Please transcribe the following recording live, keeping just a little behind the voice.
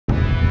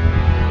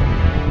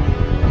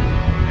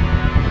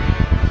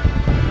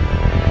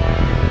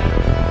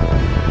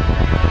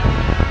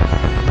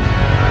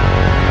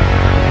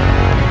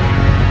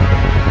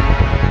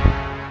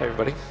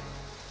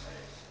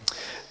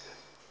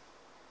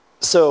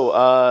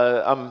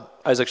I'm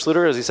Isaac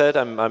Schlueter, as he said.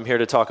 I'm here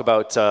to talk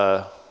about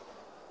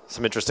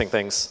some interesting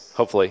things,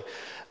 hopefully.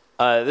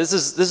 This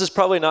is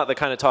probably not the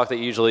kind of talk that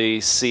you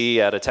usually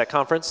see at a tech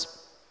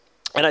conference.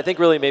 And I think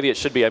really maybe it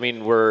should be. I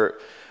mean, we're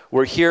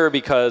here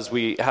because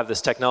we have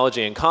this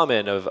technology in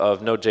common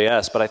of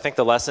Node.js, but I think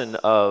the lesson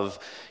of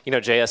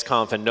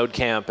JSConf and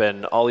NodeCamp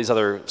and all these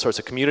other sorts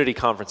of community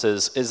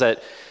conferences is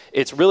that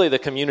it's really the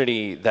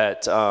community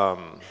that,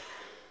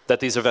 that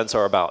these events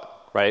are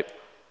about, right?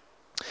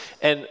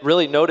 And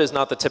really, Node is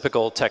not the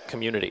typical tech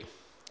community.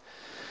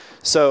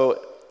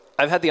 So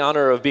I've had the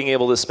honor of being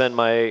able to spend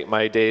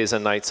my days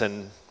and nights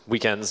and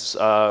weekends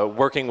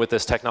working with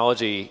this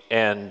technology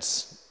and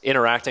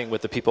interacting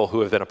with the people who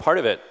have been a part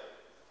of it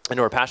and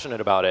who are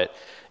passionate about it,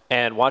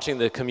 and watching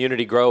the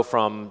community grow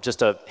from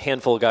just a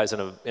handful of guys in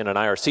an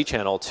IRC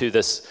channel to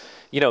this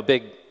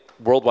big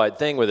worldwide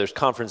thing where there's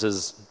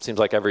conferences, seems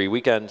like every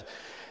weekend.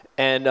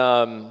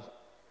 And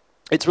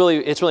it's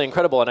really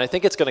incredible, and I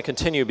think it's going to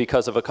continue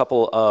because of a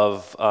couple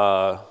of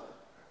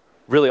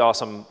really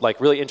awesome,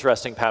 really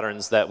interesting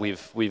patterns that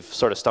we've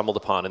sort of stumbled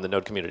upon in the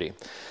Node community.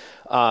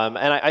 And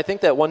I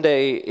think that one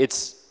day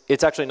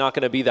it's actually not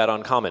going to be that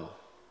uncommon.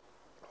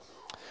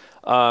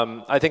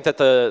 I think that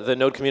the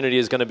Node community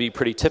is going to be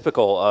pretty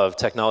typical of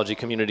technology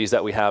communities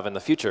that we have in the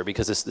future,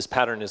 because this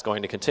pattern is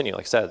going to continue,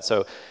 like I said.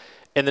 So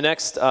in the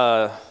next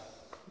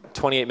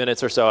 28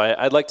 minutes or so,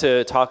 I'd like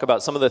to talk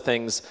about some of the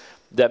things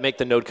that make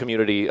the Node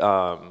community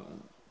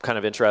kind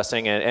of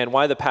interesting, and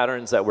why the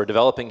patterns that we're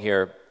developing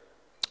here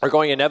are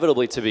going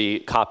inevitably to be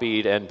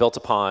copied and built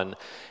upon.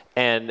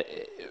 And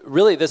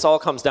really, this all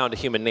comes down to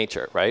human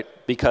nature, right?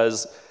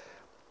 Because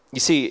you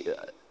see,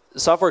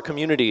 software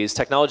communities,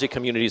 technology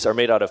communities are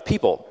made out of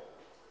people.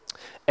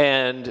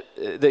 And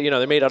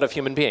they're made out of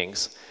human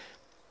beings.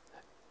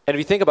 And if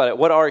you think about it,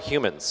 what are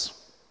humans?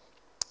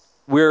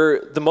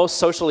 We're the most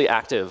socially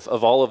active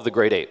of all of the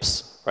great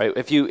apes, right?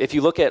 If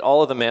you look at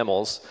all of the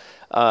mammals,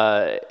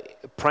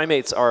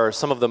 primates are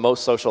some of the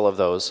most social of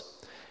those.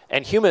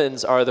 And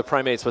humans are the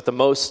primates with the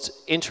most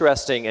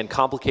interesting and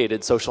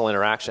complicated social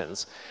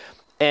interactions.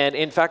 And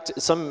in fact,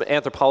 some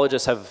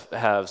anthropologists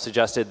have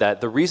suggested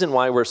that the reason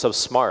why we're so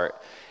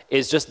smart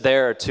is just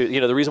there to,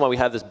 the reason why we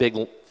have this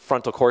big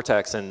frontal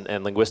cortex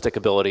and linguistic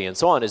ability and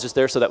so on is just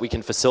there so that we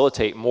can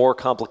facilitate more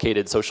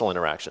complicated social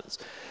interactions.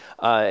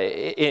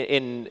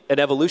 In an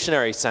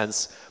evolutionary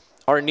sense,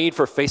 our need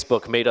for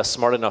Facebook made us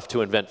smart enough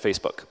to invent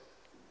Facebook.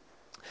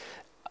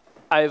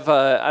 I've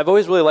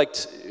always really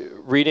liked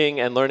reading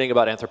and learning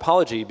about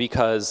anthropology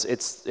because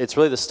it's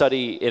really the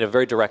study in a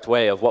very direct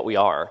way of what we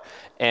are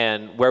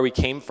and where we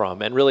came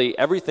from. And really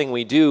everything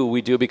we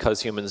do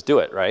because humans do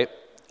it, right?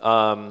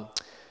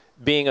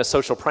 Being a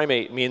social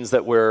primate means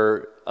that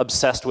we're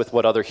obsessed with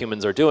what other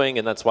humans are doing,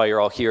 and that's why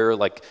you're all here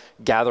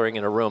gathering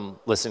in a room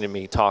listening to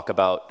me talk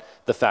about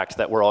the fact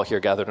that we're all here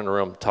gathered in a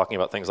room talking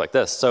about things like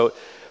this. So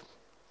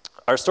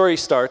our story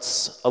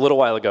starts a little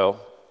while ago.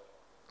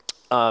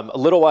 A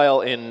little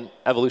while in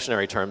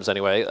evolutionary terms,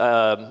 anyway.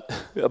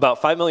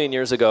 About 5 million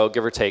years ago,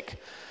 give or take,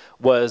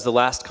 was the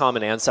last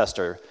common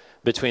ancestor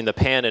between the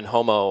Pan and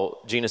Homo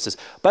genuses.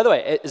 By the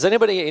way, is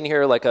anybody in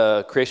here like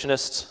a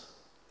creationist?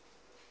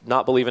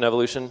 Not believe in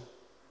evolution?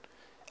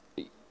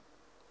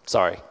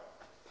 Sorry.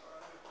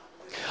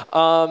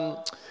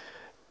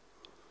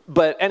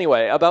 But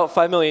anyway, about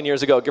 5 million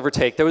years ago, give or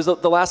take, there was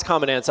the last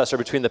common ancestor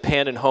between the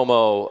Pan and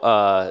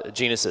Homo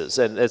genuses.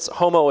 And it's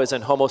Homo as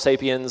in Homo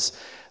sapiens,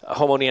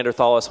 Homo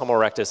neanderthalis, Homo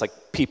erectus, like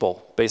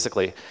people,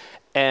 basically.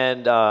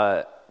 And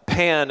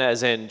Pan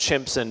as in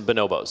chimps and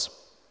bonobos.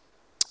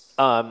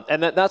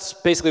 And that's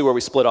basically where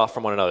we split off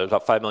from one another,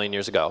 about 5 million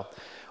years ago,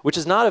 which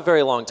is not a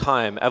very long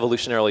time,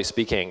 evolutionarily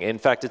speaking. In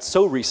fact, it's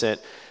so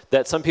recent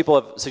that some people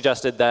have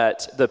suggested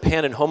that the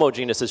Pan and Homo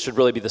genuses should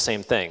really be the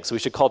same thing. So we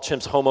should call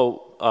chimps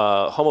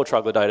Homo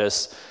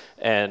troglodytes,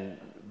 and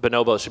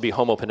bonobos should be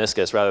Homo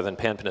paniscus rather than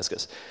Pan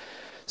paniscus.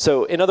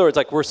 So in other words,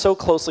 we're so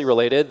closely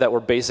related that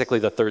we're basically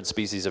the third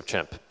species of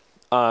chimp.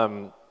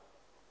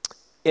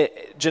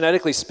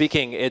 Genetically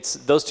speaking,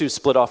 those two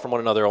split off from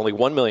one another only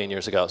 1 million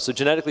years ago. So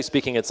genetically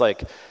speaking, it's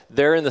like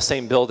they're in the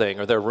same building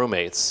or they're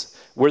roommates.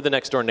 We're the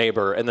next door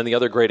neighbor, and then the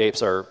other great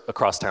apes are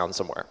across town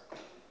somewhere.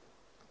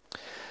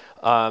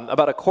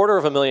 About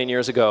 250,000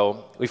 years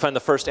ago, we find the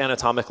first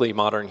anatomically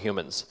modern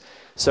humans.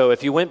 So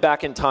if you went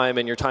back in time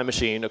in your time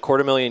machine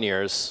 250,000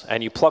 years,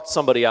 and you plucked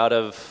somebody out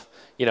of,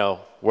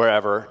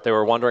 wherever they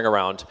were wandering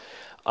around,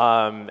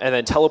 and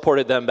then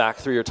teleported them back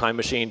through your time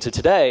machine to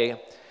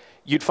today,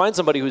 you'd find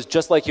somebody who's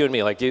just like you and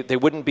me. They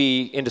wouldn't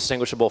be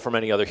indistinguishable from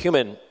any other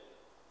human,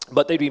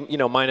 but they'd be,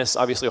 minus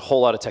obviously a whole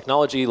lot of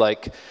technology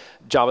like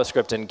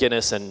JavaScript and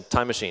Guinness and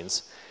time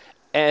machines.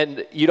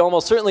 And you'd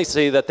almost certainly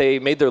see that they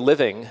made their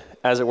living,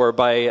 as it were,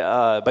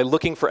 by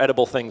looking for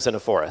edible things in a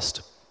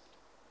forest.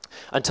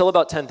 Until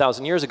about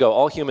 10,000 years ago,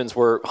 all humans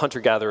were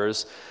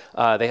hunter-gatherers.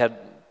 They had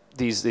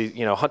these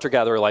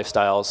hunter-gatherer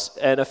lifestyles,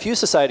 and a few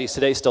societies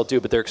today still do,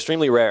 but they're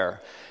extremely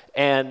rare.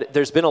 And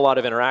there's been a lot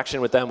of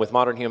interaction with them, with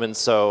modern humans,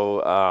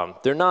 so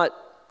they're not,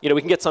 we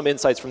can get some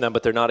insights from them,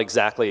 but they're not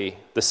exactly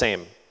the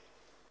same.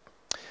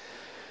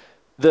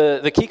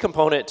 The key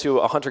component to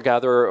a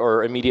hunter-gatherer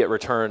or immediate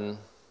return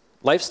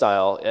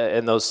lifestyle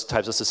in those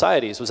types of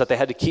societies was that they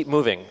had to keep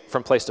moving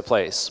from place to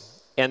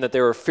place, and that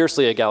they were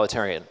fiercely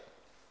egalitarian.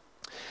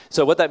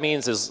 So what that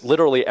means is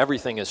literally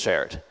everything is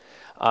shared.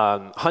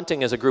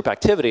 Hunting is a group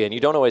activity, and you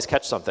don't always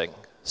catch something.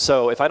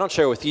 So if I don't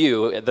share with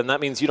you, then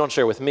that means you don't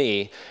share with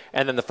me,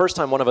 and then the first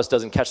time one of us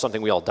doesn't catch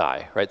something, we all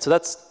die, right? So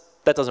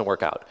that doesn't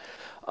work out.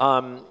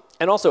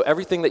 And also,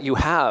 everything that you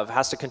have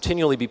has to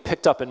continually be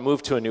picked up and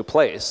moved to a new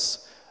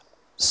place.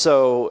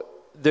 So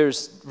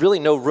there's really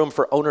no room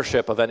for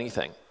ownership of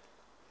anything.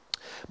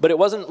 But it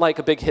wasn't like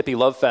a big hippie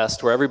love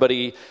fest where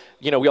everybody,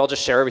 we all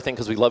just share everything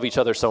because we love each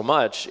other so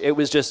much. It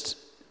was just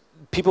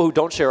people who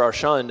don't share are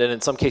shunned and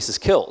in some cases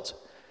killed.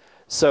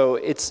 So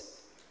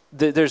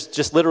there's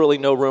just literally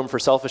no room for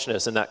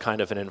selfishness in that kind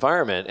of an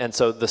environment, and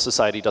so the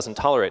society doesn't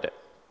tolerate it.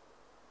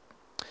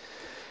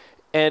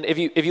 And if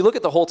you look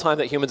at the whole time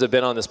that humans have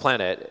been on this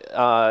planet,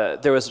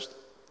 there was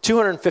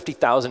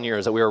 250,000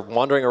 years that we were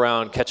wandering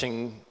around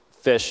catching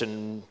fish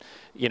and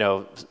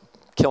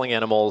killing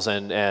animals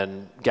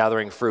and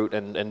gathering fruit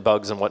and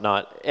bugs and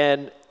whatnot.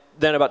 And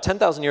then about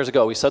 10,000 years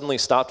ago, we suddenly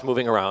stopped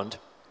moving around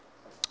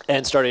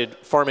and started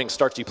farming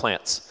starchy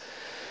plants.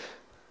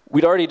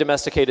 We'd already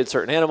domesticated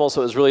certain animals,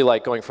 so it was really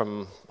like going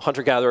from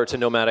hunter-gatherer to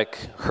nomadic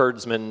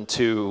herdsman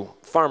to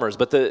farmers.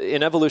 But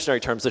in evolutionary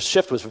terms, the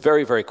shift was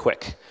very, very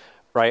quick,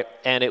 right?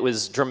 And it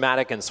was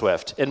dramatic and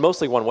swift, in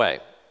mostly one way.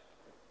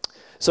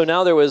 So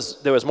now there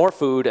was more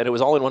food, and it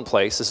was all in one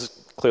place. This is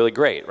clearly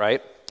great,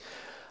 right?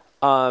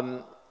 I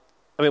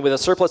mean, with a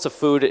surplus of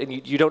food,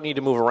 you don't need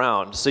to move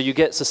around. So you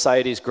get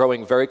societies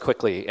growing very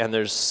quickly, and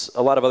there's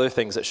a lot of other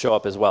things that show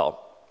up as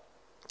well.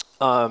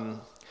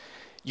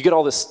 You get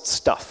all this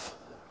stuff,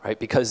 right?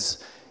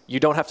 Because you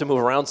don't have to move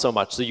around so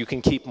much, so you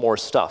can keep more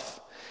stuff.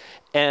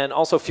 And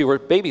also fewer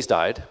babies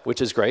died,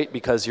 which is great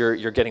because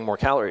you're getting more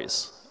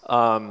calories.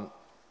 And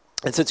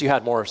since you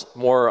had more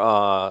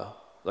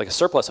like a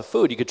surplus of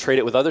food, you could trade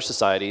it with other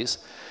societies.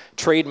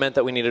 Trade meant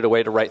that we needed a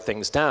way to write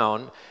things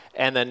down,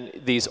 and then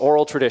these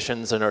oral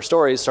traditions and our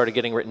stories started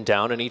getting written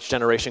down, and each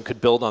generation could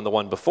build on the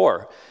one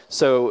before.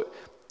 So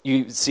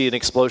you see an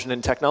explosion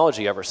in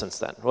technology ever since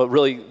then. Well,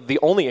 really, the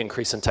only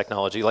increase in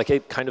technology, like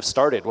it kind of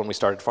started when we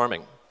started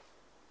farming.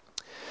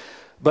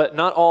 But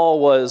not all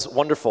was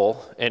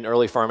wonderful in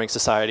early farming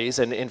societies,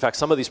 and in fact,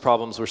 some of these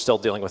problems we're still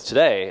dealing with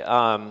today.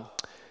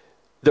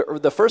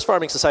 The first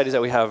farming societies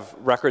that we have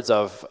records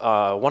of,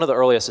 one of the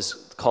earliest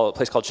is a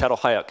place called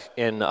Çatalhöyük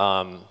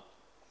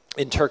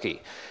in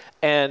Turkey.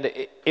 And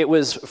it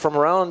was from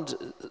around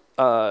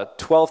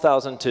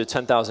 12,000 to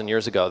 10,000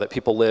 years ago that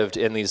people lived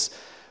in these,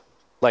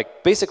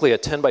 like basically a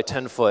 10 by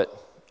 10 foot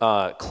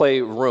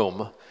clay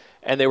room,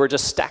 and they were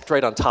just stacked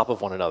right on top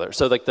of one another.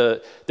 So like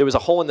there was a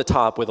hole in the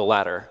top with a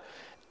ladder,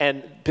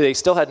 and they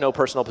still had no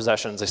personal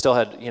possessions. They still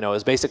had, it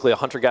was basically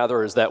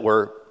hunter-gatherers that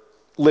were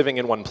living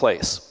in one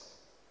place.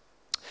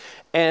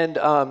 And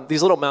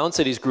these little mound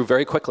cities grew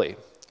very quickly.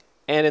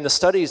 And in the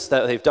studies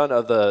that they've done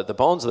of the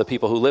bones of the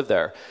people who live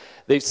there,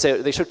 they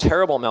show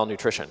terrible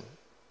malnutrition.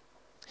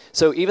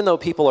 So even though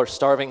people are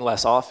starving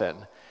less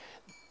often,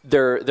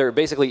 they're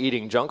basically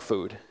eating junk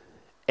food.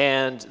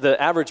 And the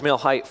average male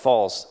height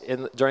falls,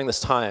 during this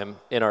time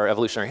in our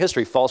evolutionary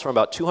history, falls from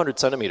about 200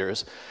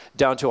 centimeters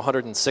down to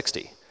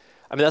 160.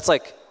 I mean,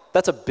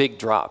 that's a big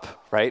drop,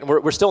 right? And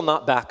we're still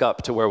not back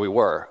up to where we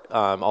were,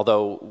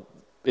 although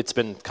it's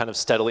been kind of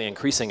steadily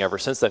increasing ever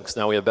since then, because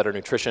now we have better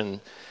nutrition,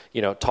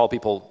 tall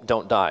people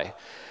don't die.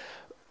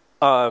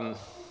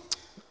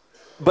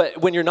 But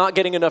when you're not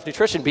getting enough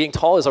nutrition, being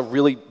tall is a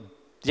really,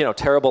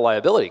 terrible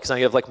liability, because now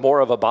you have like more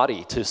of a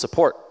body to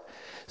support.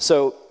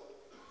 So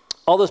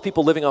all those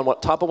people living on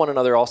top of one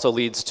another also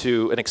leads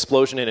to an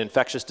explosion in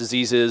infectious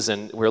diseases,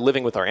 and we're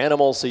living with our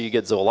animals, so you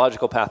get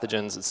zoological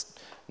pathogens. It's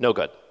no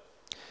good.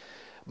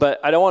 But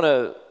I don't want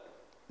to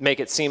make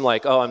it seem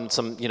like, oh, I'm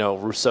some,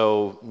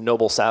 Rousseau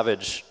noble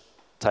savage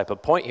type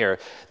of point here.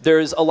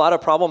 There's a lot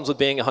of problems with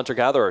being a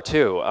hunter-gatherer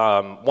too.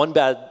 One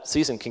bad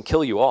season can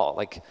kill you all.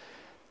 Like,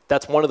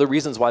 that's one of the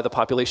reasons why the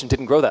population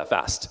didn't grow that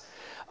fast.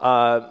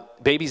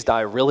 Babies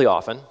die really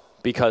often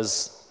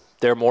because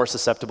they're more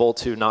susceptible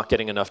to not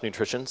getting enough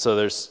nutrition. So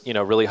there's,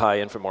 really high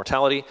infant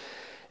mortality.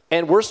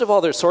 And worst of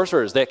all, there's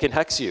sorcerers that can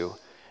hex you.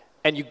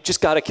 And you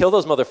just got to kill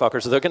those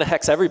motherfuckers, or they're going to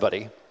hex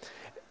everybody.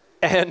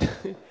 And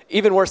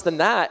even worse than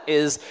that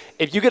is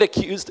if you get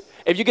accused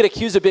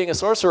of being a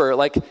sorcerer,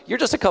 like, you're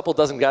just a couple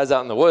dozen guys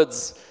out in the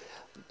woods.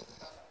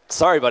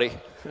 Sorry, buddy.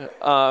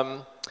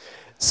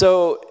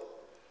 So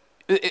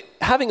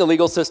having a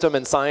legal system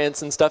and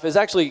science and stuff is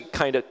actually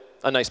kind of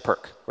a nice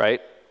perk, right?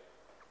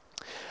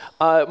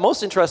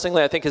 Most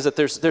interestingly, I think, is that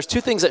there's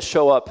two things that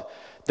show up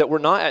that were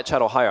not at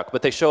Çatalhöyük,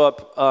 but they show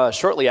up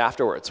shortly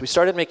afterwards. We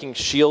started making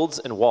shields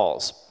and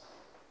walls.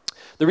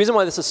 The reason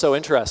why this is so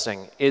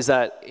interesting is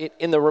that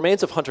in the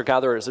remains of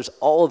hunter-gatherers, there's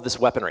all of this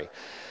weaponry.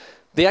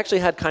 They actually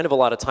had kind of a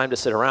lot of time to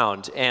sit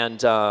around, and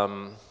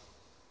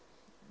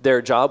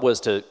their job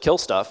was to kill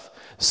stuff.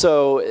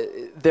 So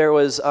there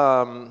was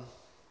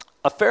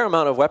a fair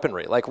amount of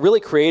weaponry, like really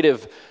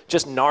creative,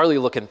 just gnarly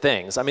looking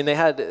things. I mean, they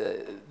had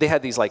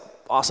these like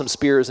awesome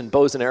spears and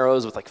bows and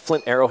arrows with like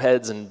flint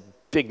arrowheads and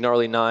big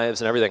gnarly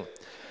knives and everything.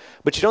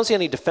 But you don't see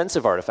any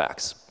defensive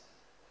artifacts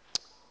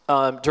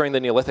during the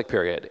Neolithic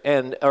period,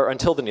 or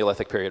until the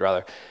Neolithic period,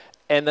 rather.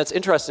 And that's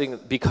interesting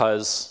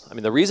because, I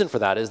mean, the reason for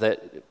that is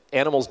that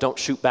animals don't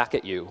shoot back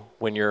at you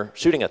when you're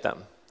shooting at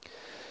them.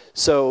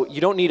 So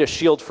you don't need a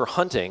shield for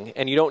hunting,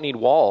 and you don't need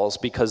walls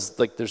because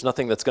like there's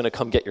nothing that's going to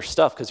come get your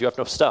stuff because you have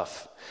no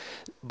stuff.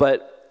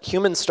 But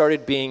humans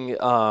started being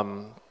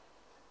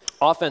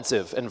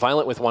offensive and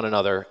violent with one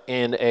another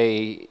in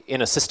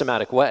a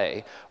systematic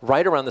way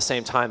right around the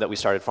same time that we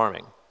started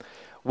farming.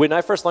 When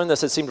I first learned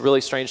this, it seemed really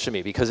strange to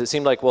me because it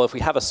seemed like, well, if we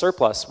have a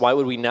surplus, why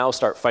would we now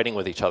start fighting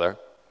with each other?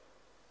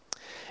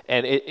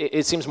 And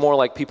it seems more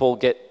like people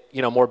get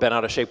more bent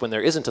out of shape when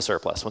there isn't a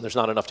surplus, when there's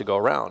not enough to go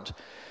around.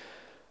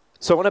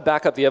 So I want to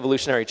back up the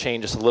evolutionary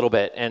chain just a little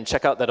bit and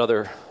check out that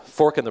other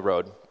fork in the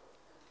road.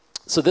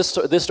 So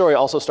this story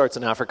also starts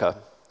in Africa,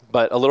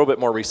 but a little bit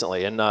more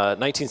recently. In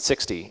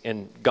 1960,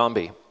 in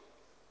Gombe,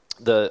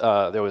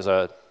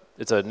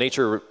 it's a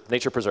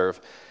nature preserve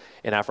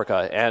in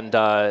Africa. And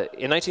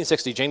in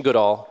 1960, Jane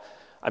Goodall,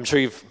 I'm sure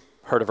you've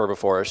heard of her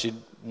before. She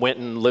went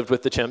and lived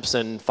with the chimps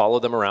and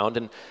followed them around.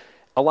 And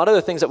a lot of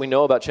the things that we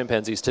know about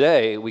chimpanzees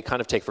today, we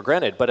kind of take for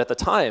granted. But at the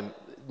time,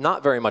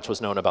 not very much was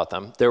known about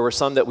them. There were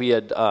some that we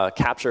had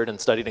captured and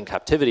studied in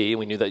captivity.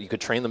 We knew that you could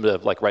train them to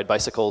like ride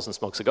bicycles and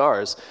smoke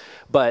cigars,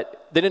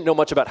 but they didn't know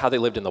much about how they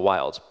lived in the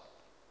wild.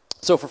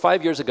 So for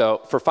 5 years,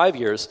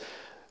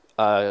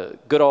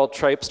 Goodall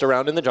traipsed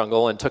around in the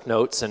jungle and took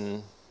notes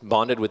and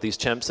bonded with these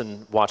chimps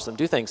and watched them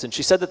do things. And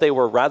she said that they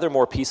were rather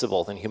more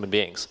peaceable than human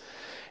beings.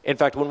 In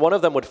fact, when one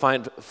of them would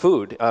find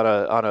food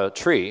on a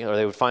tree, or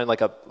they would find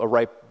like a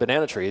ripe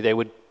banana tree, they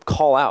would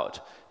call out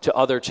to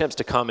other chimps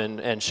to come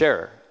and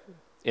share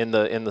in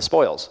the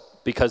spoils,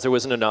 because there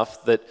wasn't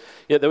enough that,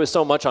 there was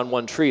so much on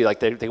one tree, like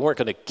they weren't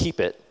going to keep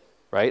it,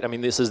 right? I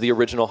mean, this is the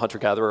original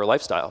hunter-gatherer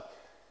lifestyle.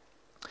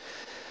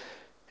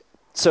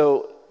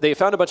 So they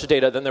found a bunch of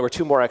data, then there were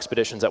 2 more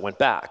expeditions that went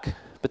back.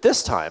 But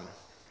this time,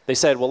 they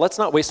said, well, let's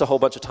not waste a whole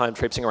bunch of time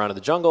traipsing around in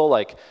the jungle.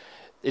 Like,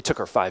 it took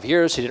her 5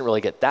 years. She didn't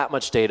really get that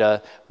much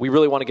data. We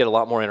really want to get a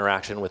lot more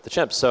interaction with the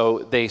chimps. So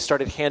they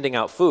started handing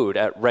out food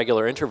at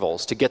regular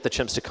intervals to get the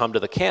chimps to come to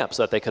the camp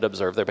so that they could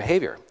observe their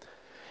behavior.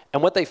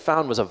 And what they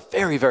found was a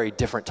very, very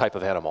different type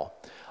of animal.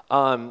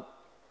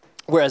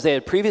 Whereas they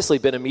had previously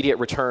been immediate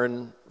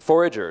return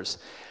foragers,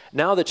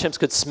 now the chimps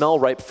could smell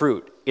ripe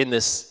fruit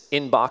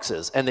in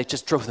boxes, and they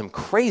just drove them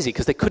crazy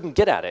because they couldn't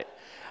get at it.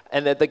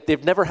 And that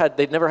they'd never had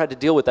to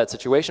deal with that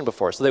situation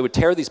before. So they would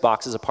tear these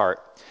boxes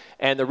apart,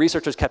 and the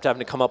researchers kept having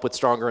to come up with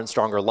stronger and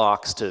stronger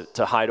locks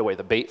to hide away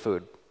the bait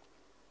food.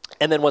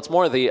 And then what's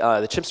more, the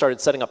chimps started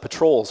setting up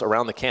patrols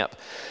around the camp.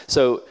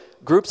 So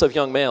groups of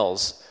young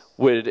males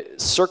would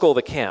circle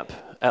the camp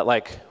at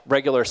like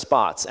regular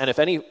spots, and if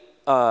any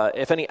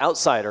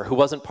outsider who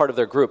wasn't part of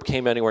their group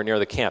came anywhere near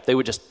the camp, they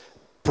would just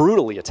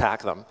brutally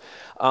attack them.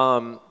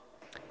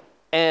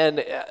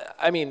 And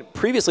I mean,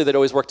 previously they'd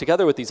always worked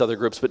together with these other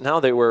groups, but now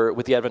they were,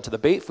 with the advent of the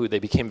bait food, they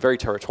became very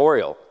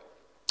territorial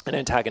and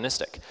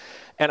antagonistic.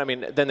 And I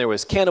mean, then there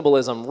was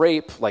cannibalism,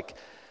 rape, like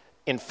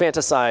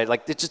infanticide,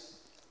 like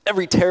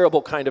every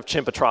terrible kind of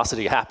chimp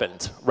atrocity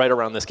happened right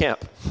around this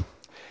camp.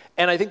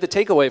 And I think the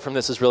takeaway from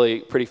this is really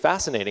pretty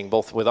fascinating,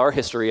 both with our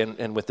history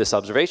and with this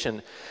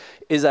observation,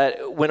 is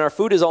that when our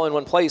food is all in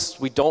one place,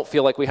 we don't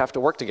feel like we have to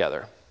work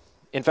together.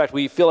 In fact,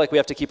 we feel like we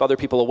have to keep other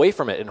people away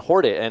from it and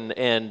hoard it.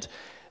 And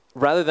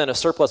rather than a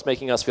surplus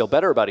making us feel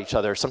better about each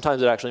other,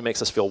 sometimes it actually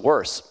makes us feel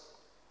worse,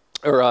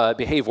 or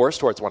behave worse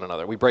towards one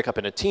another. We break up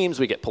into teams,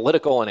 we get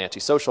political and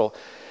antisocial.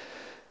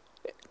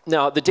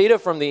 Now, the data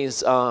from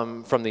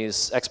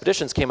these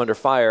expeditions came under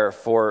fire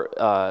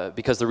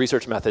because the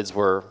research methods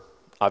were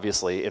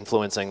obviously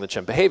influencing the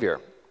chimp behavior.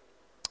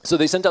 So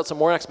they sent out some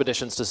more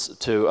expeditions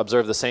to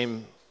observe the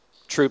same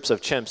troops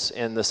of chimps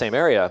in the same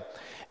area,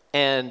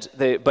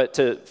 but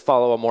to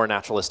follow a more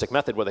naturalistic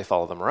method where they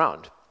follow them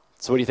around.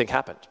 So what do you think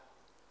happened?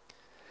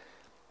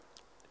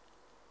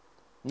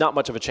 Not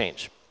much of a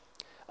change.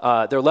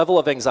 Their level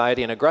of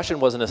anxiety and aggression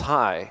wasn't as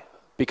high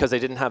because they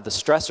didn't have the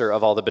stressor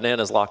of all the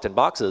bananas locked in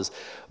boxes,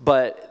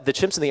 but the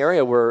chimps in the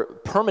area were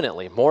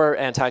permanently more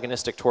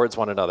antagonistic towards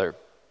one another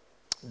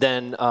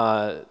than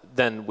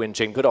when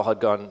Jane Goodall had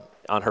gone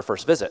on her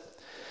first visit.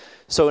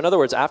 So in other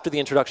words, after the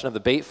introduction of the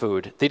bait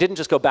food, they didn't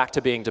just go back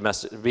to being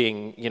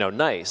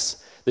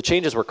nice. The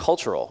changes were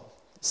cultural.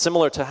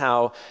 Similar to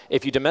how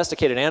if you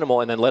domesticate an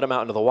animal and then let them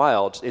out into the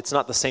wild, it's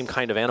not the same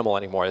kind of animal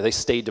anymore. They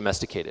stay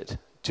domesticated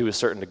to a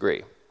certain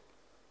degree.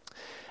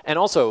 And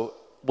also,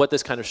 what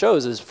this kind of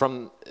shows is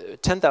from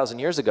 10,000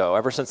 years ago,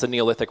 ever since the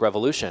Neolithic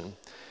Revolution,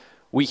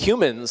 we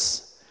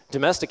humans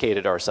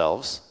domesticated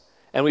ourselves,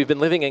 and we've been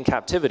living in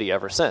captivity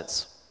ever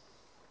since.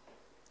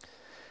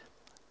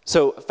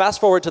 So fast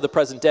forward to the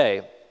present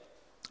day,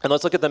 and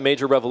let's look at the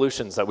major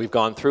revolutions that we've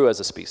gone through as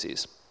a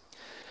species.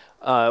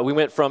 We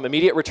went from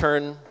immediate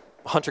return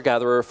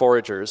hunter-gatherer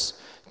foragers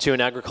to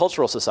an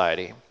agricultural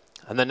society.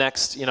 And the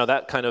next,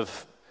 that kind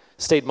of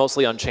stayed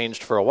mostly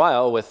unchanged for a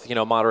while with,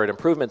 moderate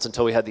improvements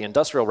until we had the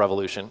Industrial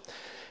Revolution.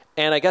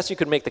 And I guess you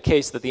could make the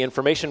case that the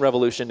information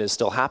revolution is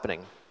still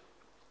happening.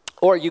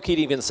 Or you could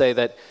even say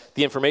that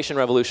the information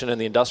revolution and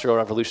the Industrial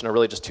Revolution are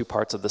really just two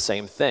parts of the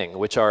same thing,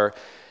 which are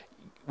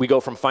we go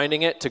from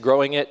finding it to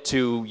growing it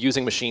to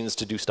using machines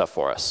to do stuff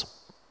for us.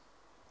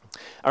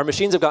 Our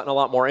machines have gotten a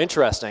lot more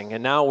interesting,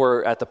 and now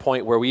we're at the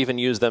point where we even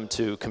use them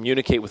to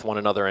communicate with one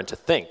another and to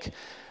think.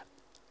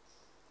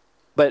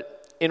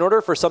 But in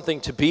order for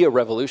something to be a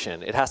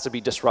revolution, it has to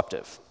be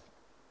disruptive.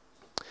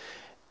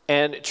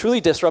 And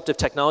truly disruptive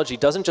technology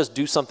doesn't just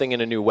do something in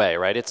a new way,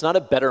 right? It's not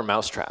a better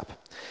mousetrap.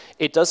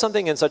 It does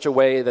something in such a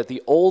way that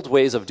the old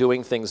ways of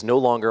doing things no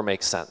longer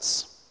make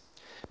sense.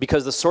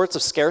 Because the sorts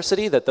of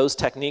scarcity that those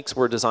techniques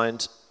were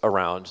designed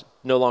around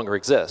no longer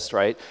exist,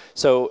 right?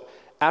 So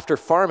after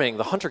farming,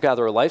 the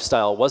hunter-gatherer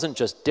lifestyle wasn't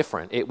just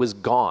different, it was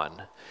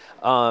gone.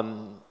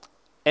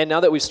 And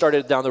now that we've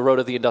started down the road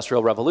of the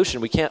Industrial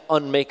Revolution, we can't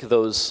unmake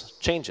those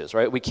changes,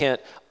 right? We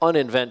can't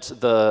uninvent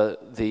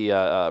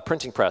the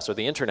printing press or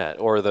the internet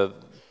or the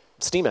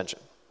steam engine.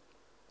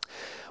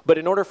 But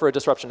in order for a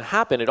disruption to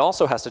happen, it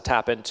also has to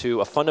tap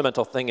into a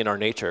fundamental thing in our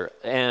nature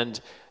and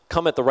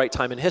come at the right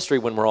time in history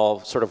when we're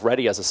all sort of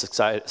ready as a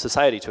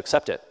society to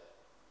accept it.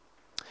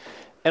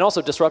 And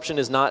also, disruption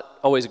is not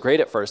always great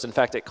at first. In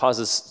fact, it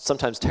causes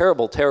sometimes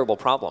terrible, terrible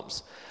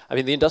problems. I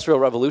mean, the Industrial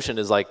Revolution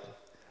is like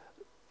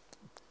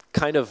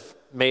kind of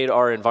made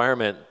our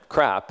environment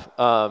crap,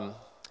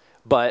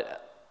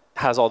 but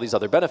has all these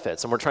other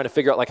benefits. And we're trying to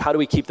figure out, like, how do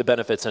we keep the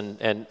benefits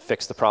and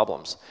fix the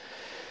problems?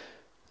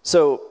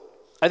 So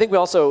I think we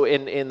also,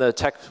 in the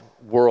tech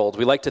world,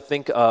 we like to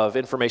think of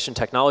information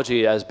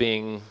technology as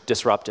being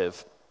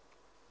disruptive.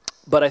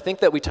 But I think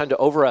that we tend to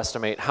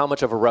overestimate how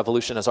much of a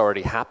revolution has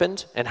already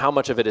happened and how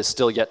much of it is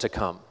still yet to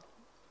come.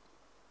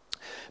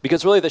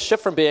 Because really the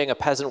shift from being a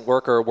peasant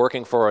worker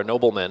working for a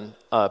nobleman,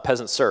 a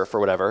peasant serf or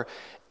whatever,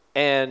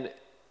 and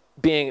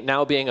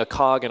now being a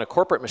cog in a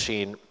corporate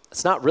machine,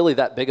 it's not really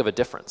that big of a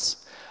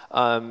difference.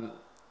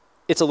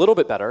 It's a little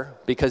bit better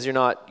because you're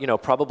not,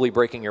 probably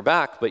breaking your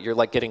back, but you're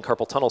like getting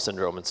carpal tunnel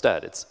syndrome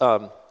instead.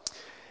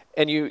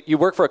 And you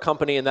work for a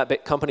company, and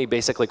that company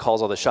basically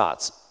calls all the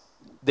shots.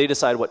 They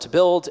decide what to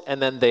build,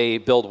 and then they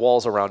build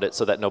walls around it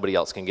so that nobody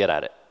else can get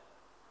at it.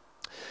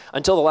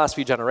 Until the last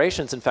few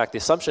generations, in fact, the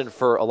assumption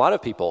for a lot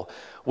of people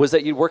was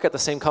that you'd work at the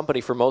same company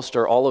for most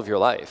or all of your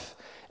life.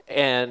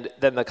 And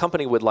then the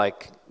company would,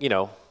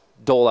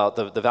 dole out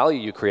the value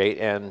you create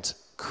and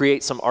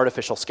create some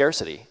artificial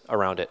scarcity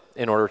around it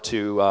in order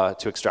to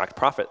extract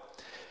profit.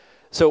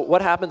 So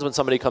what happens when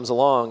somebody comes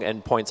along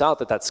and points out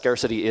that that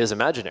scarcity is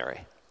imaginary?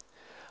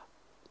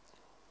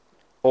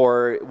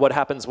 Or what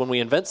happens when we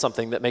invent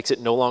something that makes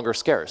it no longer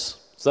scarce?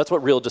 So that's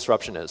what real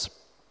disruption is.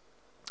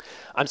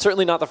 I'm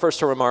certainly not the first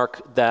to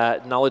remark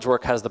that knowledge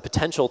work has the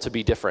potential to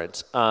be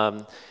different.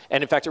 And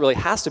in fact, it really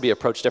has to be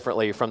approached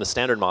differently from the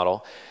standard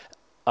model,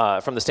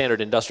 from the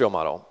standard industrial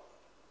model.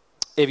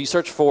 If you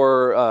search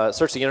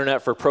the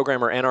internet for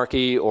programmer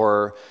anarchy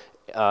or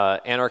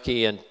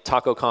anarchy and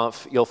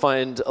TacoConf, you'll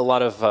find a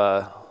lot of,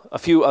 a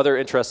few other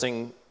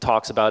interesting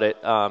talks about it.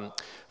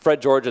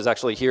 Fred George is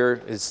actually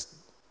here,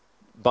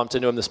 bumped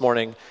into him this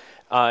morning.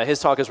 His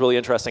talk is really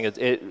interesting.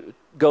 It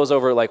goes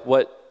over in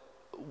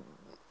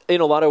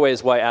a lot of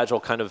ways why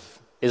Agile kind of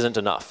isn't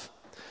enough.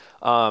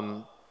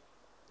 But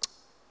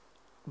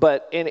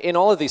in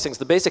all of these things,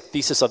 the basic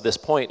thesis of this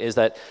point is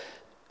that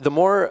the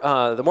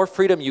more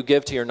freedom you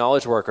give to your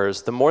knowledge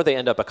workers, the more they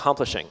end up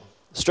accomplishing.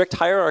 Strict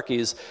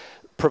hierarchies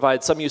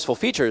provide some useful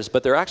features,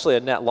 but they're actually a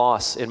net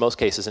loss in most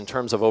cases in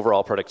terms of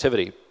overall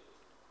productivity.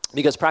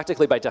 Because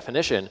practically by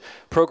definition,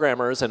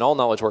 programmers and all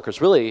knowledge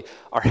workers really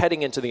are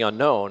heading into the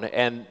unknown,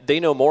 and they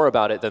know more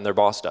about it than their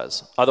boss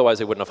does. Otherwise,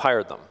 they wouldn't have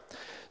hired them.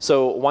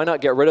 So why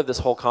not get rid of this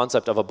whole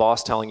concept of a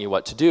boss telling you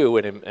what to do,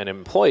 an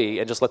employee,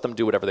 and just let them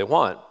do whatever they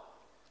want?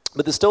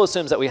 But this still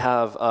assumes that we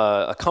have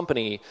a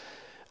company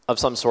of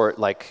some sort,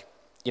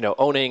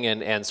 owning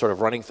and sort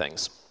of running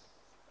things.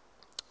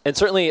 And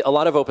certainly, a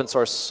lot of open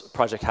source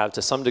projects have,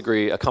 to some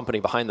degree, a company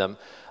behind them.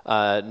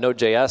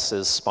 Node.js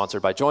is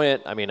sponsored by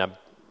Joyent. I mean,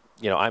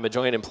 I'm a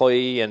Joyent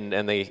employee,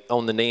 and they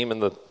own the name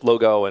and the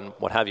logo and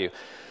what have you.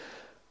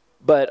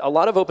 But a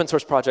lot of open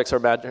source projects are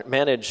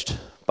managed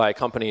by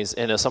companies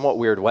in a somewhat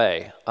weird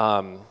way.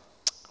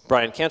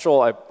 Brian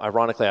Cantrell,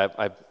 ironically,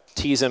 I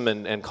tease him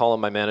and call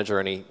him my manager,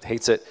 and he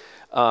hates it.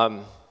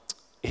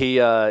 He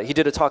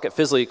did a talk at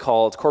Fizzly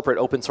called Corporate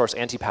Open Source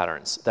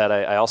Anti-Patterns that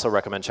I also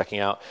recommend checking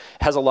out.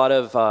 It has a lot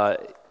of,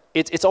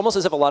 it's almost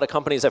as if a lot of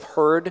companies have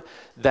heard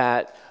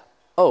that,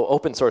 oh,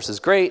 open source is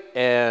great,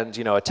 and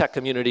a tech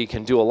community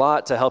can do a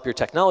lot to help your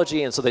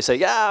technology, and so they say,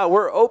 yeah,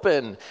 we're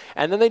open.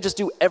 And then they just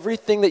do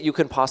everything that you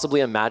can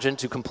possibly imagine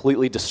to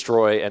completely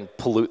destroy and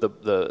pollute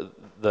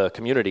the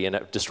community and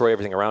destroy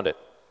everything around it.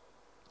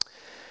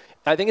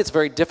 I think it's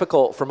very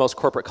difficult for most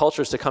corporate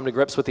cultures to come to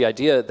grips with the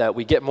idea that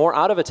we get more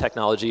out of a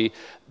technology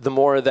the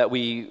more that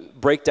we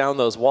break down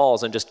those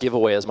walls and just give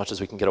away as much as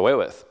we can get away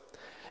with.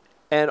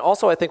 And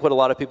also, I think what a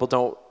lot of people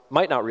don't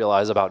might not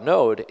realize about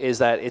Node is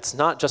that it's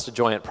not just a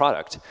Joyent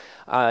product.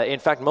 In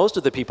fact, most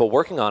of the people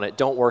working on it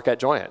don't work at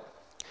Joyent.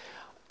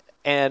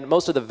 And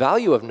most of the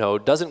value of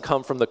Node doesn't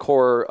come from the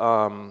core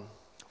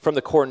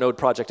Node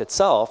project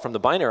itself, from the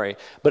binary,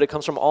 but it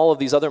comes from all of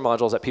these other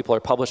modules that people are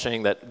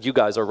publishing that you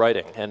guys are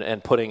writing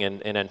and putting in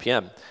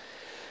NPM.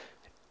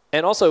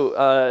 And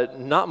also,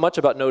 not much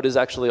about Node is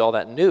actually all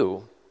that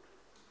new.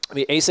 I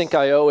mean, async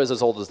I/O is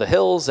as old as the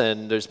hills,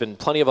 and there's been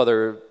plenty of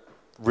other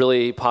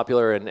really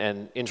popular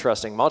and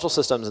interesting module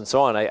systems and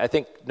so on. I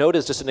think Node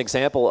is just an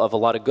example of a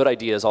lot of good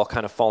ideas all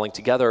kind of falling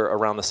together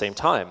around the same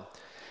time.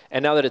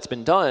 And now that it's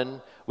been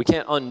done, we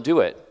can't undo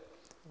it,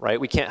 right?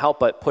 We can't help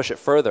but push it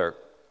further.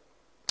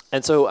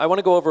 And so I want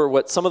to go over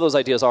what some of those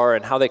ideas are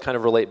and how they kind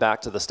of relate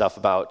back to the stuff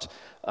about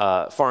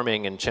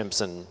farming and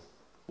chimps and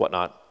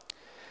whatnot.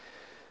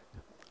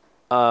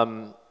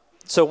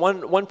 So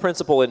one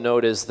principle in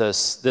Node is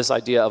this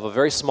idea of a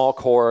very small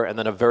core and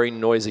then a very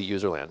noisy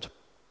userland.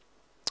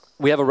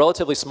 We have a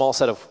relatively small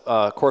set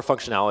of core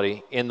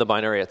functionality in the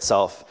binary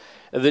itself.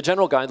 The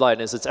general guideline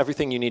is it's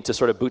everything you need to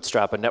sort of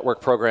bootstrap a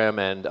network program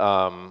and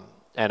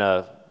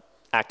a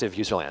active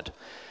userland.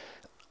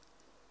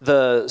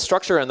 The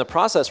structure and the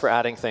process for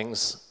adding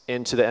things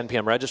into the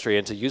NPM registry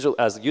as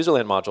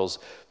userland modules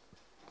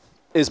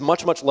is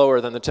much, much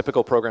lower than the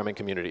typical programming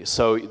community.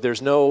 So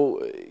there's no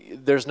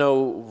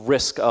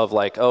risk of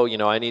like, oh, you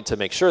know, I need to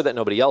make sure that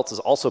nobody else is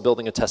also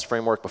building a test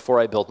framework before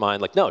I build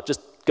mine. Like, no,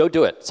 just go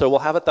do it. So we'll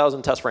have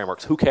 1,000 test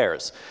frameworks. Who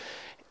cares?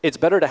 It's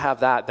better to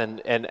have that than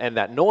and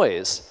that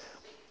noise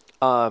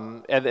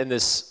and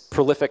this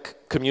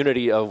prolific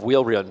community of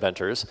wheel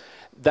reinventors.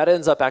 That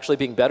ends up actually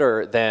being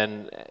better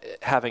than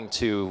having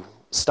to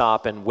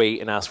stop and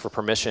wait and ask for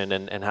permission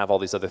and have all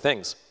these other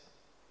things.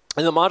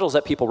 In the modules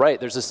that people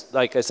write, there's this,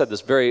 like I said, this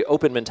very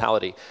open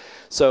mentality.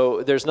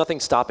 So there's nothing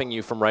stopping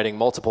you from writing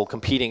multiple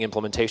competing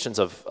implementations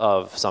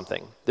of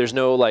something. There's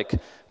no like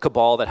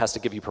cabal that has to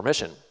give you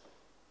permission.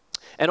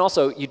 And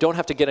also, you don't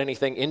have to get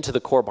anything into the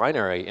core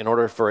binary in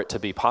order for it to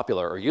be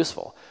popular or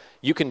useful.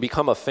 You can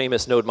become a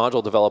famous Node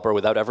module developer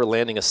without ever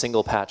landing a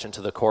single patch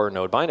into the core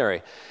Node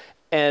binary.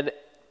 And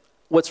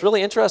what's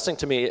really interesting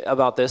to me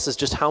about this is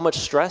just how much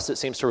stress it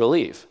seems to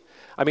relieve.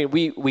 I mean,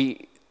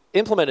 we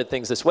implemented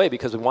things this way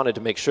because we wanted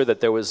to make sure that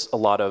there was a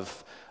lot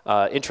of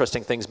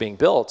interesting things being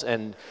built,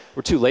 and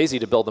we're too lazy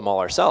to build them all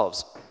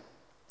ourselves.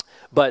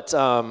 But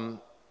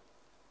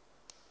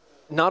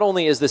not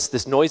only is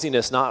this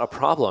noisiness not a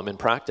problem in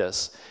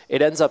practice,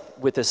 it ends up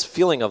with this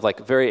feeling of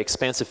like very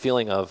expansive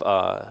feeling of,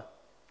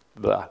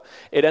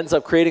 it ends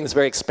up creating this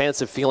very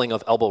expansive feeling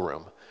of elbow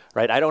room.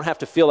 Right? I don't have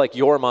to feel like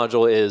your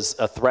module is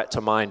a threat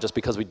to mine just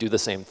because we do the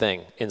same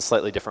thing in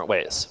slightly different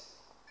ways.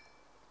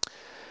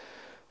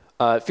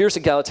 Fierce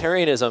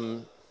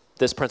egalitarianism,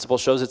 this principle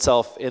shows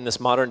itself in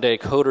this modern day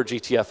code or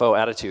GTFO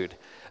attitude.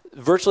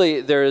 Virtually,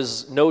 there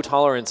is no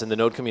tolerance in the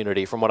Node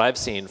community, from what I've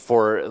seen,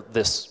 for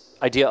this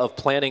idea of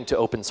planning to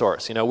open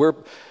source. You know,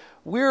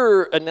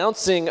 we're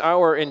announcing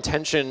our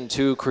intention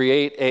to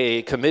create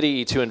a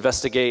committee to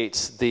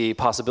investigate the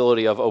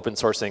possibility of open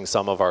sourcing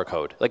some of our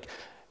code. Like,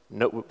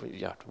 no,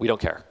 yeah, we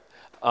don't care.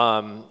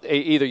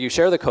 Either you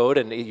share the code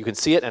and you can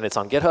see it and it's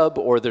on GitHub,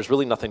 or there's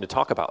really nothing to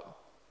talk about.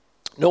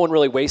 No one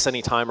really wastes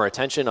any time or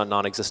attention on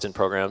non-existent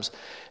programs.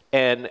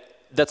 And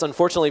that's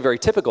unfortunately very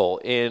typical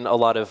in a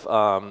lot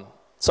of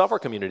software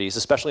communities,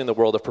 especially in the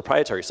world of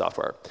proprietary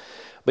software.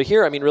 But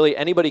here, I mean, really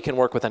anybody can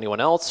work with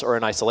anyone else or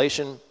in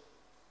isolation.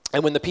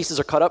 And when the pieces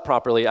are cut up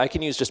properly, I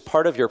can use just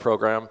part of your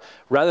program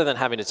rather than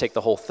having to take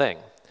the whole thing.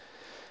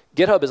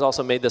 GitHub has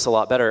also made this a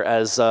lot better.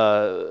 As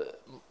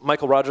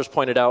Michael Rogers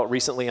pointed out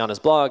recently on his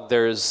blog,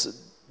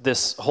 there's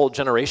this whole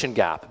generation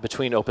gap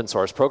between open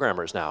source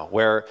programmers now,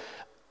 where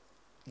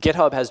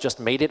GitHub has just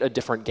made it a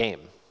different game,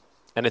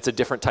 and it's a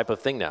different type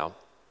of thing now.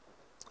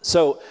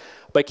 So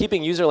by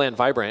keeping userland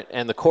vibrant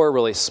and the core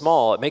really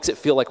small, it makes it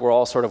feel like we're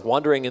all sort of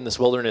wandering in this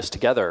wilderness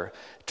together,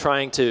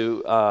 trying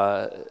to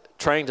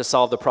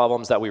solve the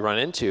problems that we run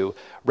into,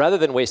 rather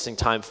than wasting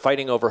time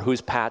fighting over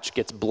whose patch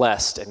gets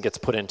blessed and gets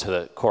put into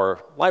the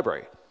core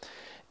library.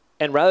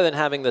 And rather than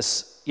having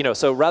this, you know,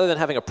 so rather than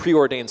having a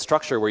preordained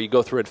structure where you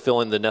go through and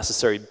fill in the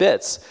necessary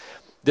bits,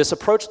 this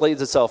approach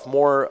lends itself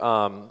more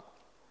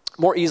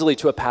easily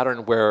to a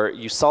pattern where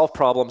you solve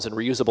problems in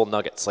reusable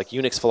nuggets, like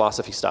Unix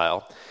philosophy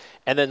style,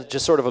 and then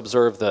just sort of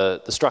observe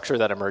the structure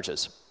that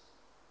emerges.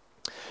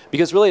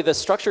 Because really, the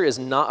structure is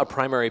not a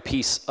primary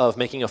piece of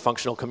making a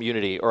functional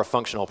community or a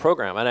functional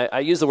program. And I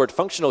use the word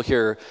functional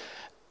here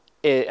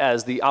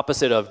as the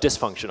opposite of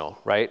dysfunctional,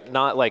 right?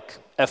 Not like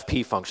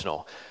FP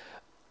functional.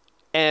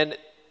 And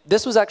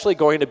this was actually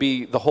going to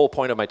be the whole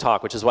point of my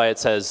talk, which is why it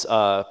says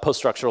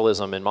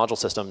post-structuralism in module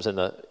systems in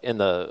the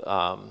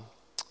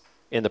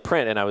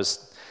print. And I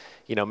was,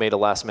 you know, made a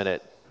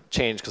last-minute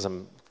change because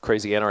I'm a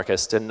crazy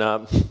anarchist.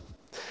 And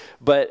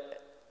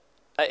but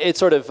it's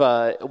sort of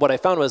what I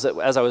found was that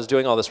as I was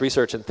doing all this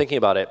research and thinking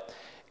about it,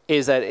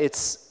 is that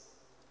it's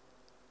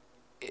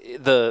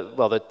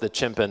the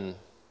chimp and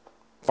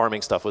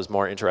farming stuff was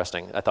more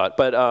interesting, I thought.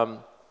 But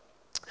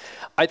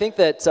I think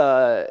that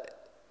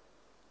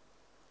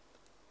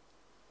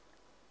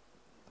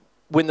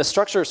when the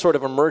structure sort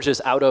of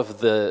emerges out of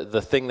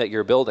the thing that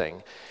you're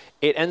building,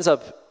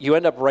 you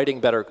end up writing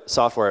better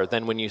software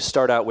than when you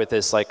start out with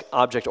this like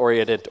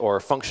object-oriented or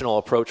functional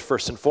approach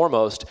first and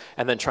foremost,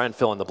 and then try and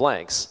fill in the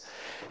blanks.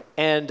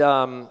 And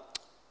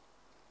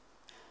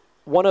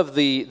one of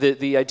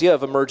the idea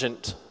of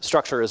emergent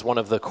structure is one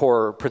of the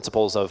core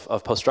principles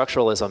of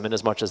post-structuralism, in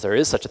as much as there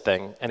is such a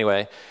thing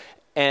anyway.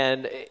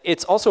 And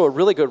it's also a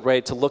really good way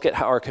to look at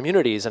how our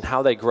communities and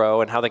how they grow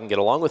and how they can get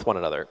along with one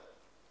another.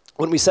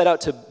 When we set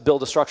out to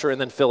build a structure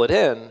and then fill it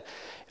in,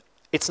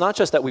 it's not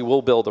just that we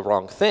will build the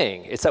wrong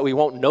thing, it's that we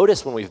won't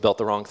notice when we've built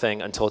the wrong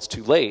thing until it's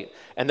too late,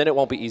 and then it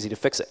won't be easy to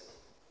fix it.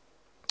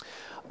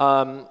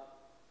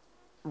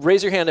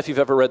 Raise your hand if you've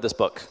ever read this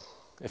book,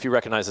 if you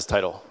recognize this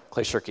title,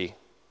 Clay Shirky.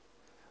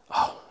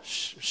 Oh,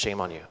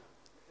 shame on you.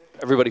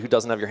 Everybody who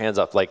doesn't have your hands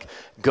up, like,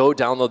 go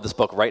download this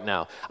book right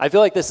now. I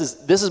feel like this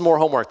is more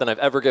homework than I've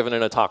ever given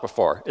in a talk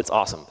before. It's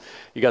awesome.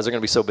 You guys are going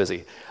to be so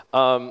busy.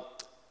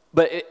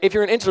 But if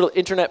you're an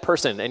internet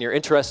person and you're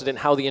interested in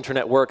how the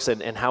internet works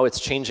and how it's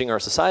changing our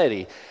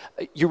society,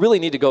 you really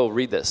need to go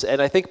read this.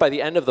 And I think by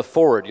the end of the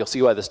forward, you'll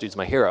see why this dude's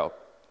my hero.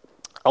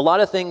 A lot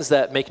of things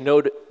that make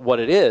Node what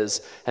it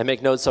is and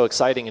make Node so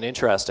exciting and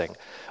interesting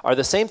are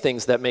the same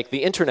things that make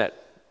the internet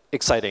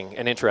exciting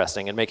and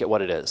interesting and make it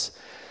what it is.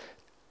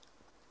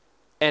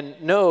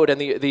 And Node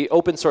and the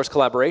open source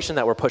collaboration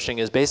that we're pushing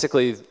is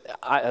basically,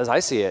 as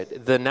I see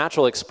it, the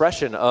natural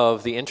expression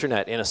of the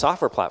internet in a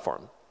software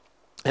platform.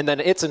 And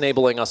then it's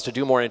enabling us to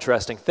do more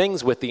interesting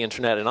things with the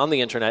internet and on the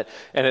internet,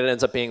 and it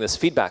ends up being this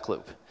feedback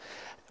loop.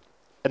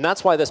 And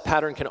that's why this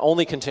pattern can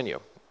only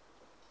continue.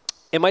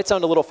 It might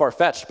sound a little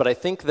far-fetched, but I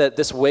think that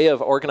this way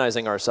of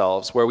organizing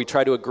ourselves, where we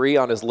try to agree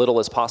on as little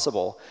as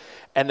possible,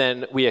 and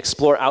then we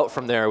explore out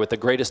from there with the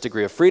greatest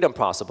degree of freedom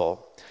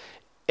possible,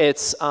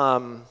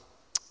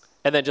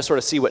 and then just sort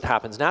of see what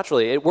happens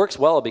naturally. It works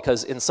well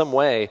because in some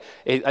way,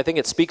 I think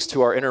it speaks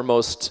to our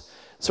innermost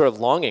sort of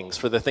longings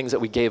for the things that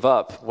we gave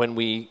up when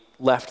we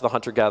left the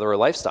hunter-gatherer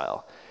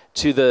lifestyle.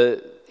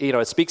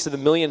 It speaks to the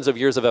millions of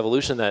years of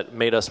evolution that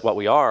made us what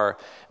we are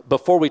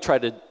before we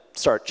tried to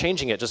start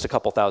changing it just a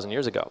couple thousand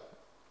years ago.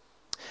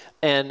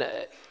 And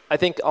I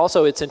think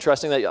also it's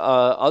interesting that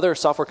other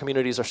software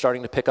communities are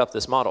starting to pick up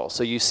this model.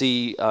 So you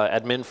see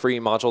admin-free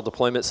module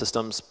deployment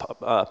systems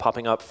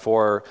popping up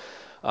for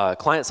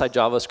client-side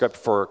JavaScript,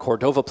 for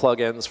Cordova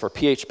plugins, for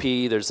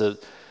PHP. There's a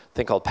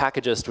thing called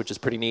Packagist, which is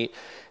pretty neat,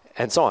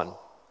 and so on.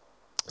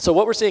 So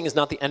what we're seeing is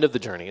not the end of the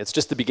journey, it's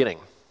just the beginning.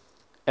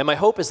 And my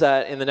hope is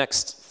that in the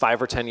next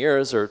 5 or 10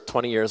 years or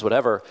 20 years,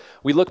 whatever,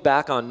 we look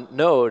back on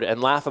Node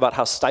and laugh about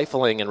how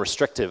stifling and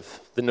restrictive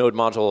the Node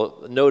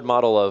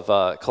model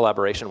of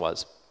collaboration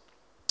was.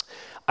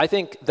 I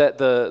think that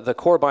the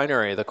core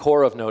binary, the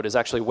core of Node, is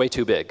actually way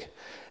too big.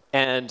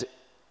 And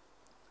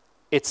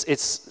it's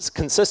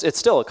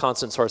still a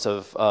constant source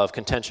of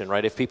contention,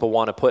 right? If people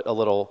want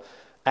to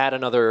add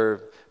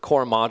another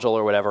core module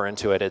or whatever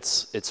into it,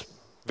 it's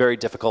very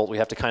difficult. We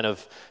have to kind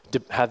of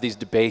have these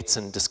debates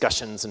and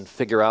discussions and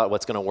figure out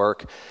what's going to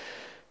work.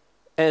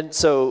 And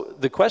so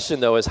the question,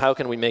 though, is how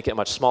can we make it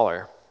much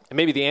smaller? And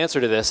maybe the answer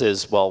to this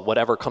is, well,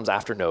 whatever comes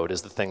after Node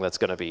is the thing that's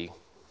going to be,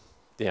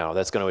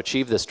 that's going to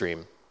achieve this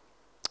dream.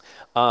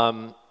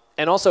 And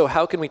also,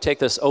 how can we take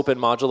this open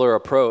modular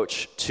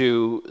approach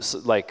to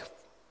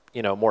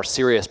more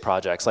serious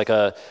projects, like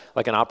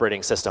an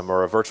operating system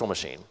or a virtual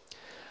machine?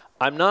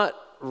 I'm not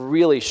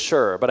really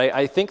sure, but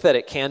I think that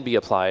it can be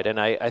applied, and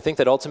I think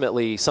that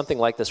ultimately something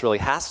like this really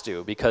has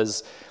to,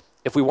 because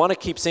if we want to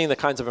keep seeing the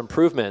kinds of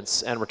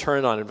improvements and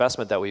return on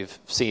investment that we've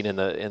seen in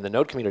the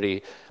Node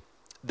community,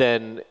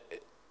 then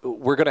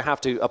we're going to have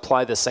to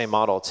apply this same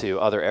model to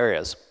other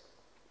areas.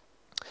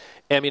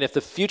 I mean, if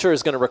the future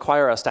is going to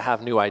require us to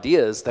have new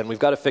ideas, then we've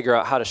got to figure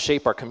out how to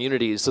shape our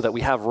communities so that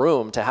we have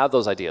room to have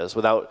those ideas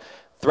without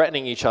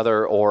threatening each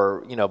other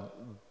or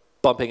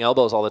bumping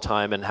elbows all the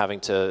time and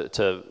having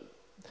to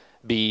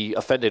be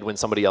offended when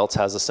somebody else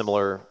has a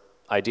similar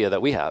idea that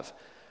we have.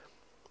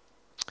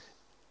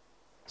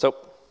 So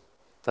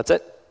that's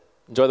it.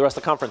 Enjoy the rest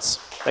of the conference.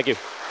 Thank you.